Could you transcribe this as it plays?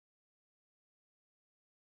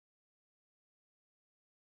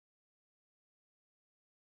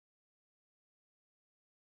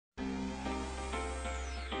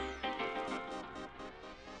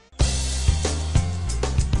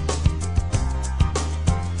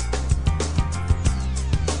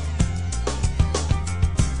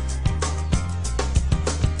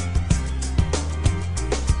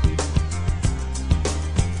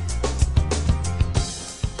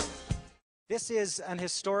This is an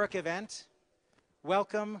historic event.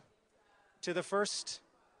 Welcome to the first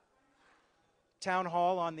town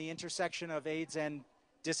hall on the intersection of AIDS and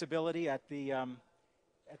disability at the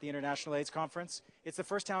International AIDS Conference. It's the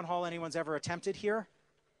first town hall anyone's ever attempted here.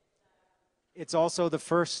 It's also the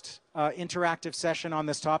first interactive session on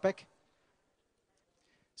this topic.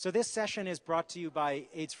 So this session is brought to you by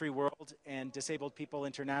AIDS Free World and Disabled People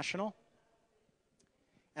International.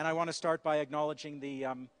 And I want to start by acknowledging the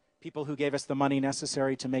people who gave us the money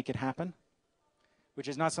necessary to make it happen, which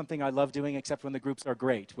is not something I love doing except when the groups are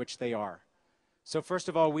great, which they are. So first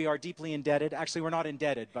of all, we are deeply indebted. Actually, we're not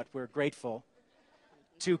indebted, but we're grateful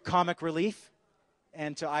to Comic Relief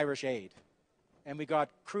and to Irish Aid. And we got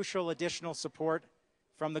crucial additional support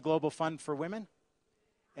from the Global Fund for Women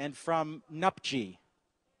and from NUPG.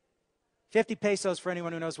 50 pesos for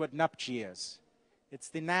anyone who knows what NUPG is. It's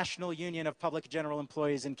the National Union of Public General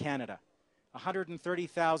Employees in Canada.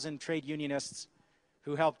 130,000 trade unionists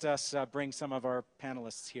who helped us bring some of our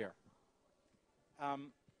panelists here.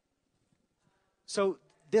 So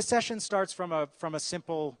this session starts from a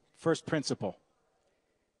simple first principle.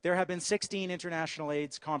 There have been 16 international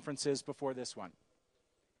AIDS conferences before this one.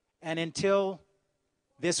 And until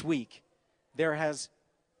this week,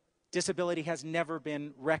 disability has never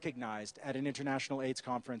been recognized at an international AIDS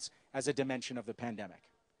conference as a dimension of the pandemic.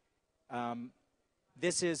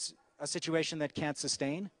 This is a situation that can't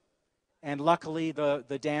sustain, and luckily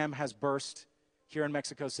the dam has burst here in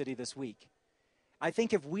Mexico City this week. I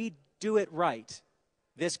think if we do it right,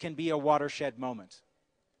 this can be a watershed moment,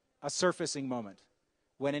 a surfacing moment,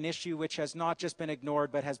 when an issue which has not just been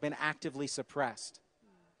ignored but has been actively suppressed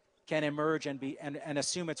can emerge and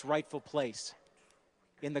assume its rightful place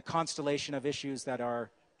in the constellation of issues that are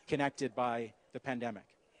connected by the pandemic.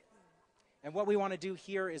 And what we want to do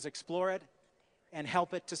here is explore it and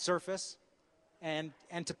help it to surface and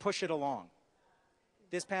to push it along.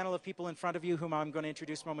 This panel of people in front of you, whom I'm going to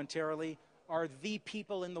introduce momentarily, are the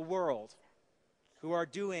people in the world who are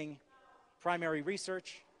doing primary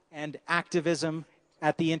research and activism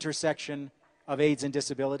at the intersection of AIDS and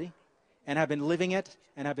disability, and have been living it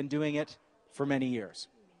and have been doing it for many years.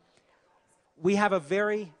 We have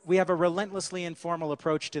a relentlessly informal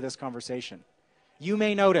approach to this conversation. You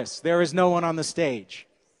may notice there is no one on the stage.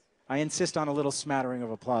 I insist on a little smattering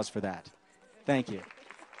of applause for that. Thank you.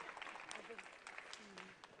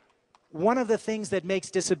 One of the things that makes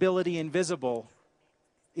disability invisible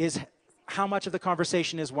is how much of the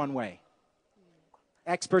conversation is one way.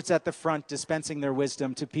 Experts at the front dispensing their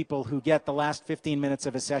wisdom to people who get the last 15 minutes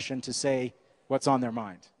of a session to say what's on their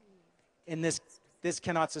mind. And this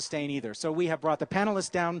cannot sustain either. So we have brought the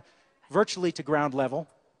panelists down virtually to ground level.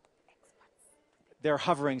 They're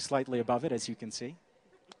hovering slightly above it, as you can see.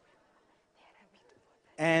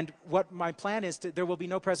 And what my plan is, there will be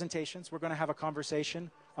no presentations. We're going to have a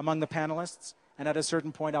conversation among the panelists. And at a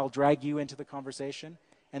certain point, I'll drag you into the conversation.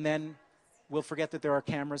 And then we'll forget that there are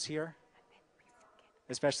cameras here,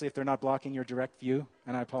 especially if they're not blocking your direct view.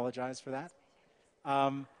 And I apologize for that.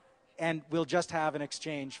 And we'll just have an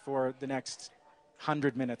exchange for the next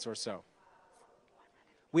 100 minutes or so.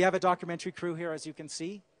 We have a documentary crew here, as you can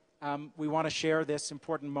see. We want to share this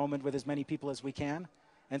important moment with as many people as we can.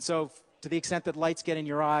 And so to the extent that lights get in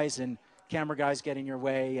your eyes and camera guys get in your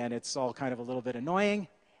way and it's all kind of a little bit annoying,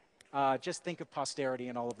 just think of posterity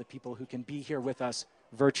and all of the people who can be here with us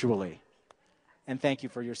virtually. And thank you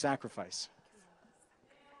for your sacrifice.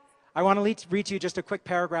 I want to read to you just a quick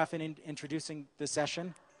paragraph in introducing the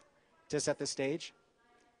session to set the stage.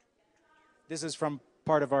 This is from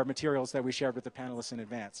part of our materials that we shared with the panelists in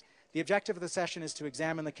advance. The objective of the session is to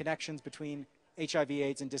examine the connections between HIV,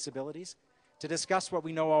 AIDS, and disabilities, to discuss what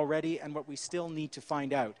we know already and what we still need to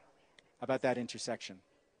find out about that intersection,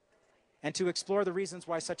 and to explore the reasons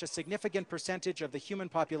why such a significant percentage of the human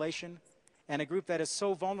population and a group that is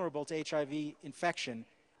so vulnerable to HIV infection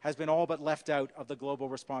has been all but left out of the global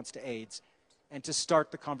response to AIDS, and to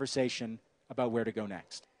start the conversation about where to go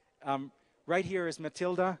next. Right here is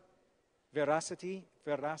Matilda Verástegui,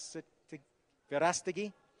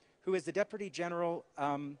 who is the Deputy General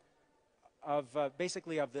of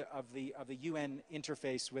the UN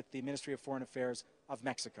interface with the Ministry of Foreign Affairs of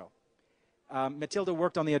Mexico. Matilda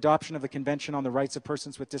worked on the adoption of the Convention on the Rights of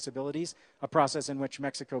Persons with Disabilities, a process in which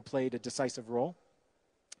Mexico played a decisive role.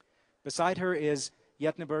 Beside her is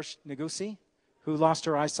Yetnebersh Negusi, who lost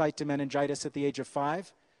her eyesight to meningitis at the age of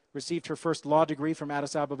 5, received her first law degree from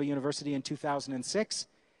Addis Ababa University in 2006,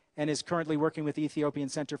 and is currently working with the Ethiopian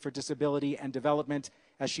Center for Disability and Development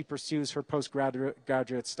as she pursues her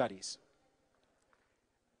postgraduate studies.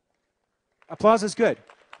 Applause is good.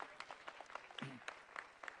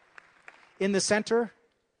 In the center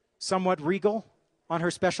somewhat regal on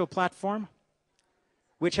her special platform,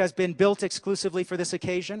 which has been built exclusively for this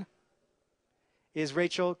occasion, is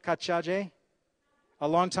Rachel Katchaje, a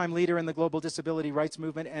longtime leader in the global disability rights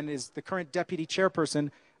movement and is the current deputy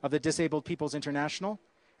chairperson of the Disabled People's International,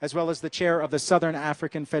 as well as the chair of the Southern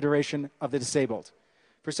African Federation of the Disabled.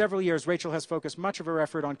 For several years, Rachel has focused much of her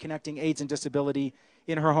effort on connecting AIDS and disability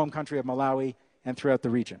in her home country of Malawi and throughout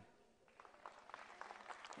the region.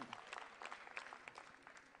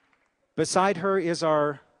 Beside her is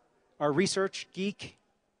our research geek,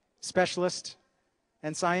 specialist,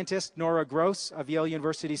 and scientist, Nora Gross of Yale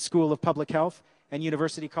University School of Public Health and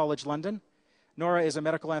University College London. Nora is a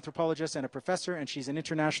medical anthropologist and a professor, and she's an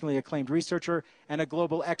internationally acclaimed researcher and a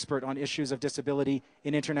global expert on issues of disability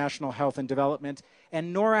in international health and development.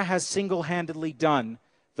 And Nora has single-handedly done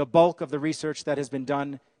the bulk of the research that has been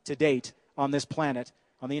done to date on this planet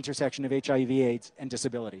on the intersection of HIV, AIDS, and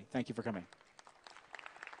disability. Thank you for coming.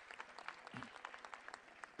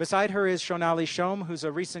 Beside her is Shonali Shom, who's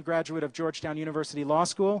a recent graduate of Georgetown University Law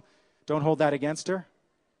School. Don't hold that against her.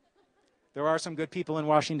 There are some good people in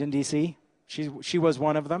Washington, D.C. She was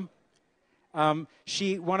one of them.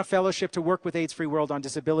 She won a fellowship to work with AIDS-Free World on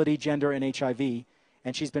disability, gender, and HIV,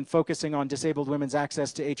 and she's been focusing on disabled women's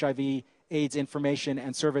access to HIV, AIDS information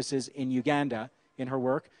and services in Uganda in her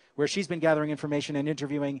work, where she's been gathering information and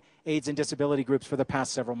interviewing AIDS and disability groups for the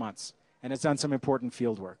past several months, and has done some important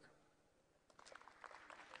field work.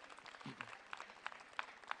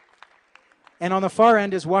 And on the far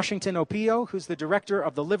end is Washington Opio, who's the director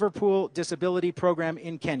of the Liverpool Disability Program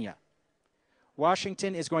in Kenya.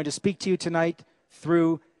 Washington is going to speak to you tonight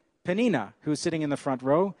through Penina, who's sitting in the front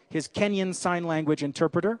row, his Kenyan Sign Language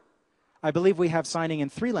interpreter. I believe we have signing in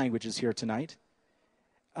 3 languages here tonight.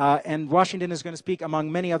 And Washington is going to speak,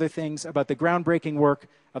 among many other things, about the groundbreaking work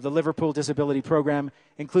of the Liverpool Disability Program,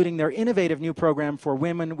 including their innovative new program for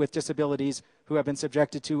women with disabilities who have been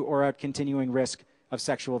subjected to or at continuing risk of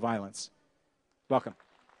sexual violence. Welcome.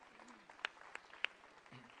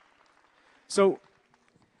 So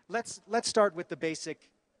let's start with the basic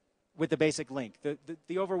link.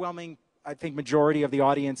 The overwhelming, I think, majority of the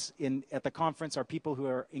audience at the conference are people who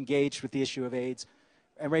are engaged with the issue of AIDS.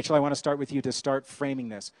 And Rachel, I want to start with you to start framing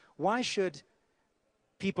this. Why should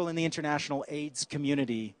people in the international AIDS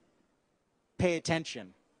community pay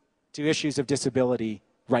attention to issues of disability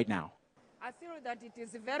right now? I feel that it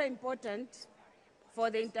is very important for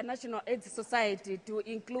the International AIDS Society to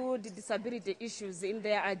include disability issues in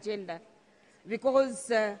their agenda, because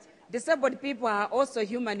disabled people are also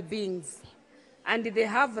human beings and they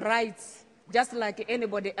have rights just like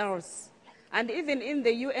anybody else. And even in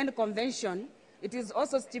the UN Convention, it is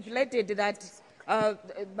also stipulated that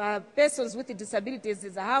persons with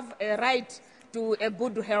disabilities have a right to a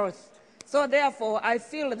good health. So therefore, I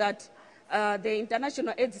feel that the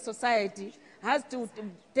International AIDS Society has to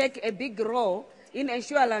take a big role in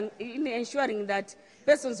ensuring that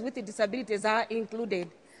persons with disabilities are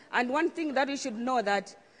included. And one thing that we should know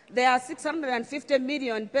that there are 650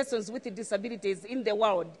 million persons with disabilities in the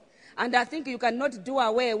world. And I think you cannot do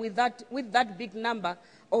away with that big number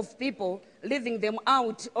of people, leaving them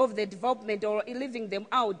out of the development or leaving them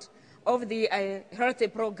out of the health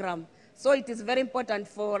program. So it is very important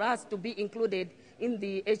for us to be included in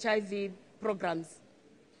the HIV programs.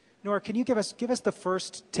 Nora, can you give us the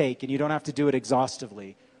first take, and you don't have to do it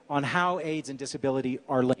exhaustively, on how AIDS and disability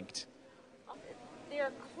are linked?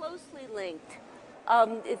 They're closely linked.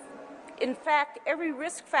 In fact, every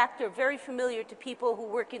risk factor very familiar to people who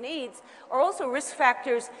work in AIDS are also risk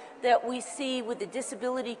factors that we see with the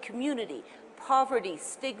disability community. Poverty,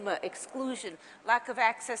 stigma, exclusion, lack of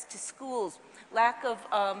access to schools, lack of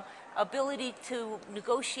ability to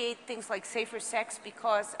negotiate things like safer sex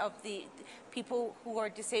because of the people who are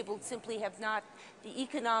disabled simply have not the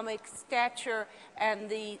economic stature and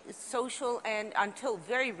the social, and until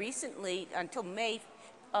very recently, until May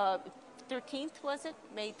 13th, was it?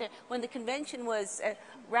 When the convention was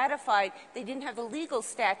ratified, they didn't have the legal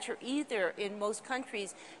stature either in most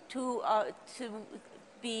countries to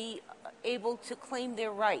be able to claim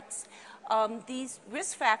their rights. These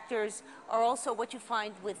risk factors are also what you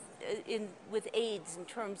find with AIDS in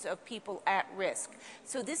terms of people at risk.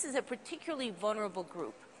 So this is a particularly vulnerable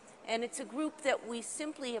group, and it's a group that we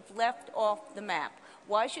simply have left off the map.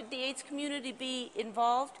 Why should the AIDS community be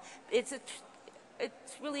involved? It's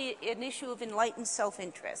really an issue of enlightened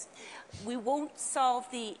self-interest. We won't solve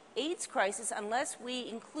the AIDS crisis unless we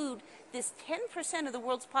include this 10% of the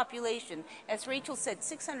world's population, as Rachel said,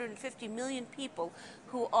 650 million people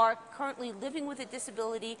who are currently living with a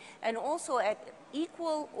disability and also at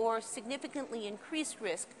equal or significantly increased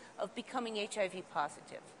risk of becoming HIV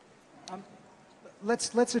positive.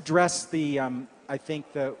 let's address the I think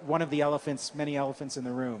one of the many elephants in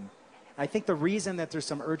the room. I think the reason that there's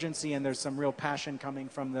some urgency and there's some real passion coming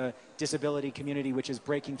from the disability community, which is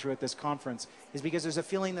breaking through at this conference, is because there's a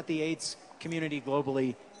feeling that the AIDS community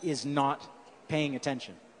globally is not paying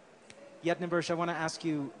attention. Yetnebersh, I want to ask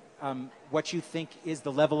you what you think is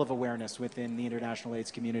the level of awareness within the international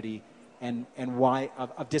AIDS community and why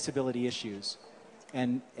of disability issues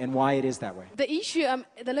and why it is that way. The issue,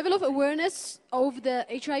 the level of awareness of the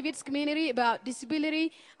HIV/AIDS community about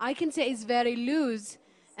disability, I can say is very loose.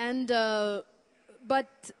 And,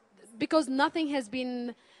 but because nothing has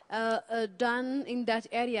been done in that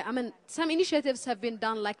area. I mean, some initiatives have been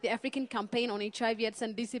done, like the African campaign on HIV/AIDS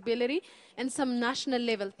and disability, and some national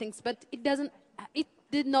level things. But it doesn't.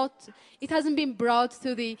 It hasn't been brought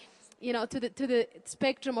to the, to the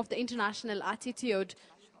spectrum of the international attitude.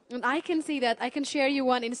 And I can see that. I can share you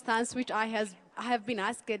one instance which I have been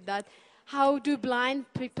asked that, how do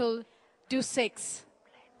blind people do sex?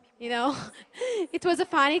 It was a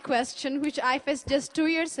funny question which I faced just 2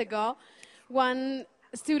 years ago. One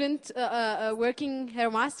student working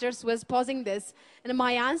her master's was posing this, and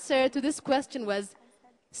my answer to this question was,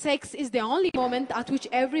 sex is the only moment at which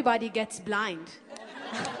everybody gets blind.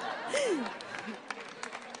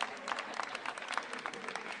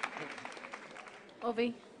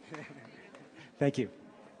 Ovi. Thank you.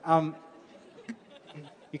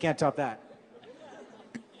 You can't top that.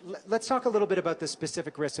 Let's talk a little bit about the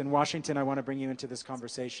specific risks. In Washington, I want to bring you into this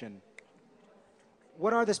conversation.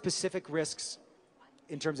 What are the specific risks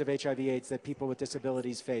in terms of HIV/AIDS that people with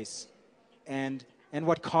disabilities face, and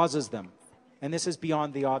what causes them? And this is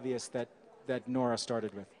beyond the obvious that Nora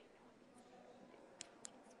started with.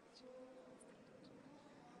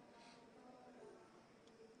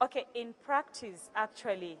 Okay, in practice,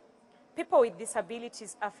 actually, people with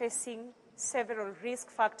disabilities are facing several risk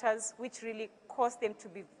factors which really cause them to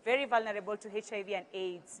be very vulnerable to HIV and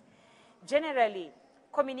AIDS. Generally,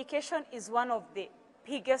 communication is one of the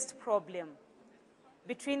biggest problems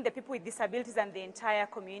between the people with disabilities and the entire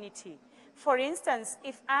community. For instance,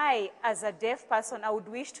 if I, as a deaf person, I would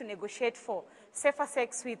wish to negotiate for safer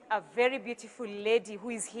sex with a very beautiful lady who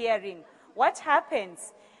is hearing, what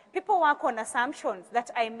happens? People work on assumptions that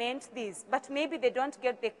I meant this, but maybe they don't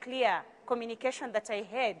get the clear communication that I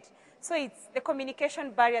had. So it's the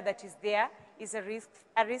communication barrier that is there is a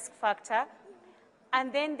risk factor.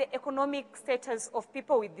 And then the economic status of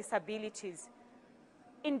people with disabilities.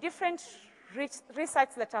 In different research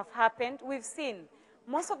that have happened, we've seen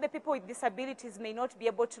most of the people with disabilities may not be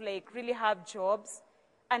able to really have jobs,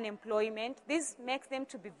 unemployment. This makes them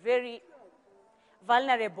to be very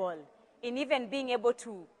vulnerable in even being able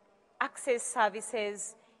to access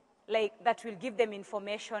services that will give them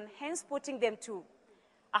information, hence putting them to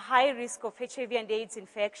a high risk of HIV and AIDS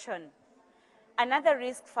infection. Another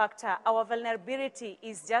risk factor, our vulnerability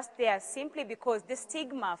is just there simply because the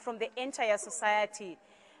stigma from the entire society,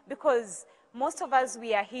 because most of us,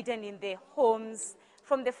 we are hidden in the homes,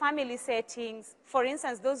 from the family settings. For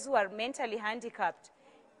instance, those who are mentally handicapped,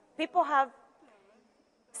 people have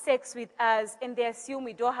sex with us and they assume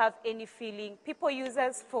we don't have any feeling. People use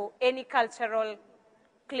us for any cultural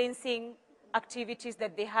cleansing activities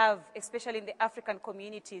that they have, especially in the African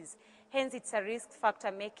communities. Hence, it's a risk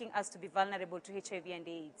factor making us to be vulnerable to HIV and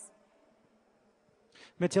AIDS.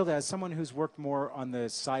 Matilda, as someone who's worked more on the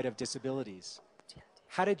side of disabilities,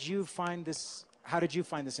 how did you find this? How did you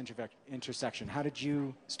find this intersection? How did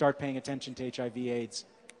you start paying attention to HIV/AIDS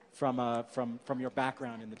from your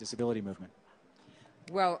background in the disability movement?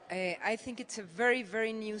 Well, I think it's a very,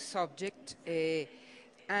 very new subject,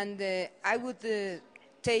 and I would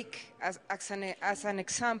take as an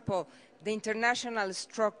example the international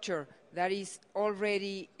structure that is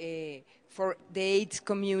already for the AIDS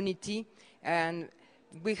community, and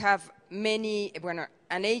we have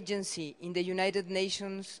an agency in the United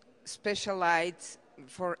Nations specialized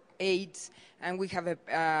for AIDS, and we have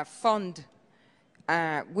a fund.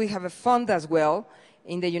 We have a fund as well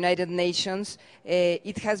in the United Nations.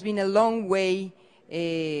 It has been a long way,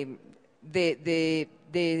 the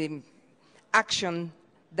action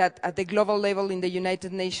that at the global level in the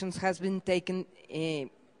United Nations has been taken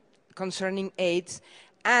concerning AIDS.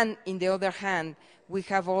 And in the other hand, we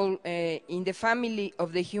have all in the family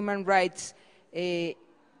of the human rights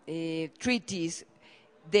treaties,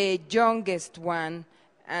 the youngest one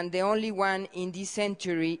and the only one in this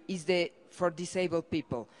century is for disabled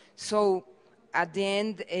people. So at the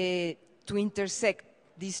end, to intersect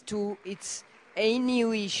these two, it's a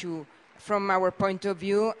new issue from our point of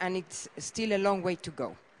view, and it's still a long way to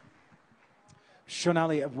go.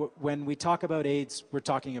 Shonali, when we talk about AIDS, we're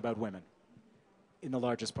talking about women in the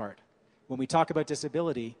largest part. when we talk about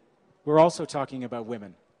disability, we're also talking about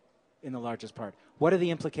women in the largest part. What are the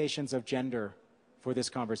implications of gender for this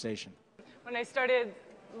conversation? When I started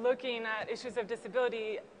looking at issues of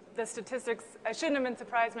disability, the statistics, I shouldn't have been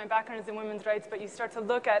surprised, my background is in women's rights, but you start to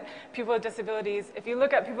look at people with disabilities. If you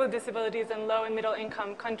look at people with disabilities in low and middle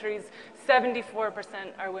income countries, 74%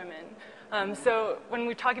 are women. So when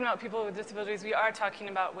we're talking about people with disabilities, we are talking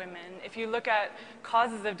about women. If you look at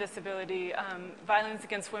causes of disability, violence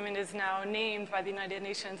against women is now named by the United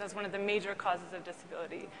Nations as one of the major causes of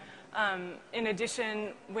disability. In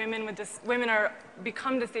addition, women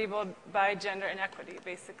become disabled by gender inequity,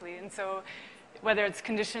 basically. And so whether it's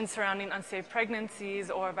conditions surrounding unsafe pregnancies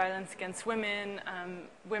or violence against women,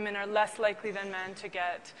 women are less likely than men to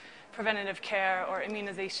get preventative care or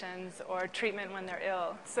immunizations or treatment when they're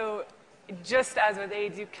ill. So just as with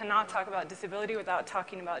AIDS, you cannot talk about disability without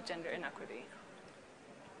talking about gender inequity.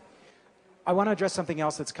 I want to address something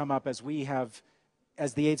else that's come up as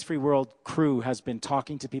the AIDS-Free World crew has been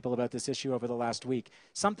talking to people about this issue over the last week.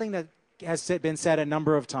 Something that has been said a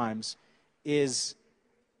number of times is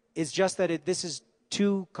just that this is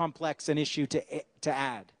too complex an issue to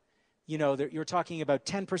add. You know, you're talking about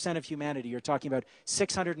 10% of humanity. You're talking about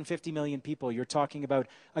 650 million people. You're talking about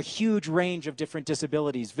a huge range of different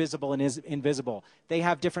disabilities, visible and invisible. They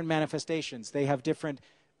have different manifestations. They have different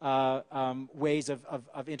ways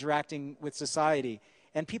of interacting with society.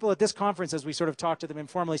 And people at this conference, as we sort of talk to them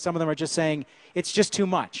informally, some of them are just saying, it's just too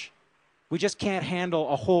much. We just can't handle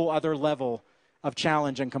a whole other level of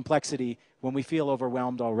challenge and complexity when we feel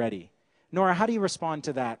overwhelmed already. Nora, how do you respond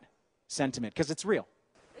to that sentiment? Because it's real.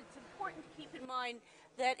 It's important to keep in mind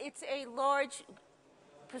that it's a large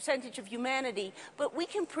percentage of humanity, but we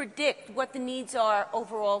can predict what the needs are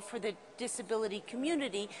overall for the disability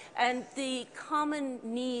community, and the common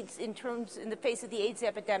needs in the face of the AIDS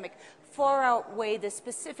epidemic far outweigh the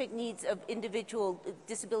specific needs of individual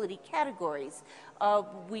disability categories.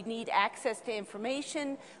 We need access to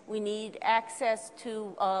information, we need access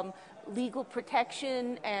to legal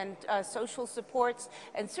protection and social supports,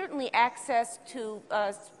 and certainly access to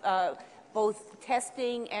both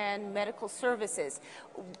testing and medical services.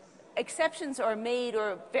 Exceptions are made,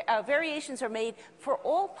 or variations are made for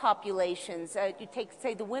all populations. You take,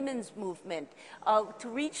 say, the women's movement. To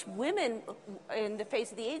reach women in the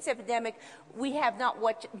face of the AIDS epidemic, we have not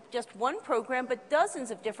just one program, but dozens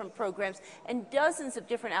of different programs and dozens of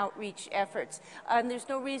different outreach efforts. And there's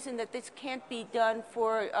no reason that this can't be done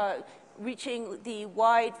for reaching the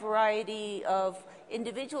wide variety of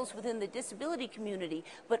individuals within the disability community.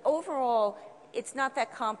 But overall, it's not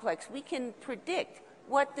that complex. We can predict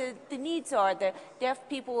what the needs are. The deaf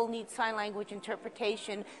people will need sign language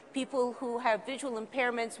interpretation. People who have visual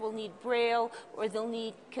impairments will need Braille, or they'll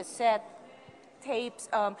need cassette tapes.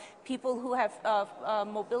 People who have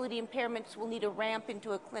mobility impairments will need a ramp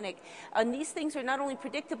into a clinic. And these things are not only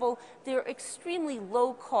predictable, they're extremely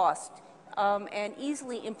low cost and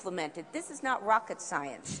easily implemented. This is not rocket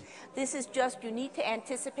science. This is just, you need to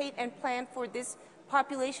anticipate and plan for this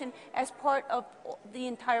population as part of the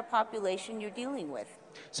entire population you're dealing with.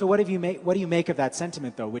 So what do you make of that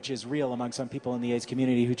sentiment, though, which is real among some people in the AIDS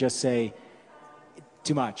community who just say,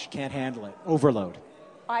 too much, can't handle it, overload?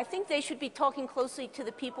 I think they should be talking closely to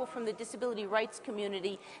the people from the disability rights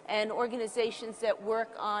community and organizations that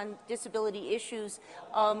work on disability issues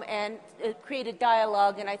and create a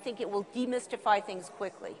dialogue, and I think it will demystify things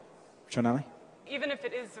quickly. Shonali? Even if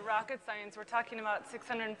it is rocket science, we're talking about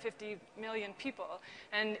 650 million people,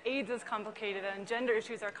 and AIDS is complicated, and gender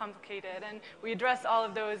issues are complicated, and we address all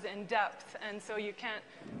of those in depth, and so you can't,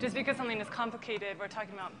 just because something is complicated, we're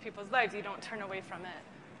talking about people's lives, you don't turn away from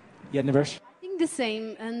it. Yadniversh? I think the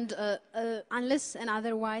same, and unless and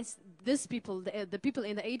otherwise, these people, the people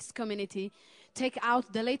in the AIDS community, take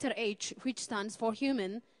out the letter H, which stands for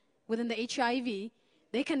human, within the HIV,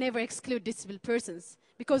 they can never exclude disabled persons,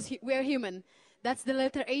 because we're human. That's the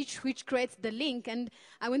letter H which creates the link. And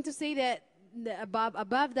I want to say that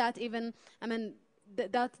above that even, I mean,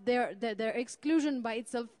 that their exclusion by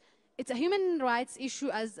itself, it's a human rights issue,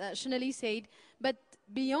 as Shonali said, but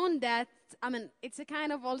beyond that, I mean, it's a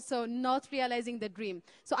kind of also not realizing the dream.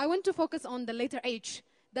 So I want to focus on the letter H.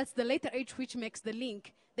 That's the letter H which makes the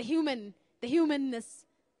link. The humanness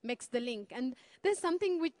makes the link. And there's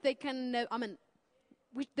something which they can, no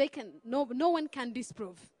one can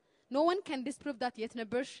disprove. No one can disprove that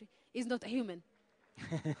Yadniversh is not a human.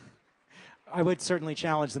 I would certainly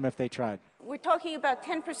challenge them if they tried. We're talking about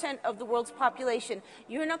 10% of the world's population.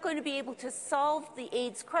 You're not going to be able to solve the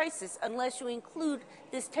AIDS crisis unless you include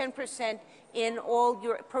this 10% in all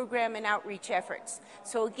your program and outreach efforts.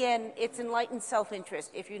 So again, it's enlightened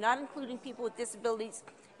self-interest. If you're not including people with disabilities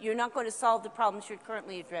you're not going to solve the problems you're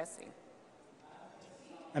currently addressing.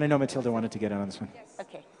 And I know Matilda wanted to get in on this one. Yes.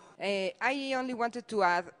 Okay. I only wanted to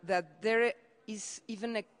add that there is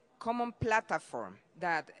even a common platform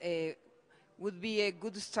that would be a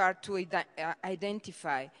good start to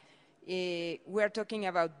identify. We are talking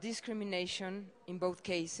about discrimination in both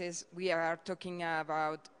cases. We are talking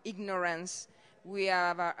about ignorance. We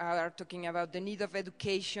are talking about the need of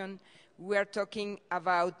education. We are talking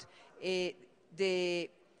about the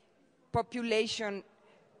population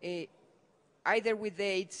either with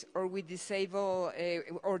AIDS or with disabled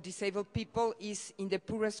people is in the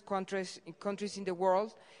poorest countries in the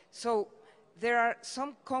world. So there are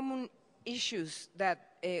some common issues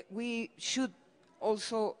that we should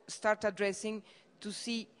also start addressing to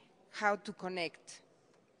see how to connect.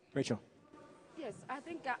 Rachel. Yes, I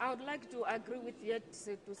think I would like to agree with Yet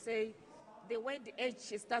to say the word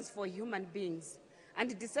H stands for human beings.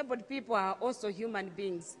 And disabled people are also human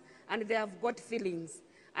beings. And they have got feelings.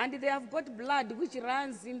 And they have got blood which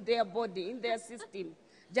runs in their body, in their system,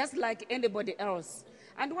 just like anybody else.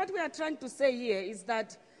 And what we are trying to say here is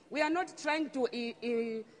that we are not trying to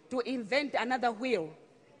invent another wheel,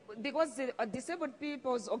 because the disabled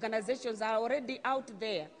people's organizations are already out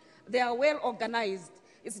there. They are well organized.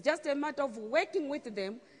 It's just a matter of working with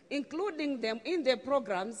them, including them in the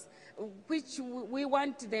programs which we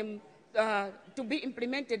want them to be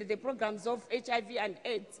implemented, the programs of HIV and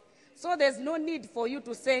AIDS. So there's no need for you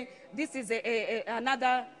to say, this is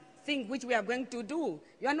another thing which we are going to do.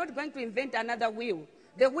 You are not going to invent another wheel.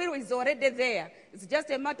 The wheel is already there. It's just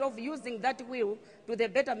a matter of using that wheel to the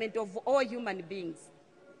betterment of all human beings.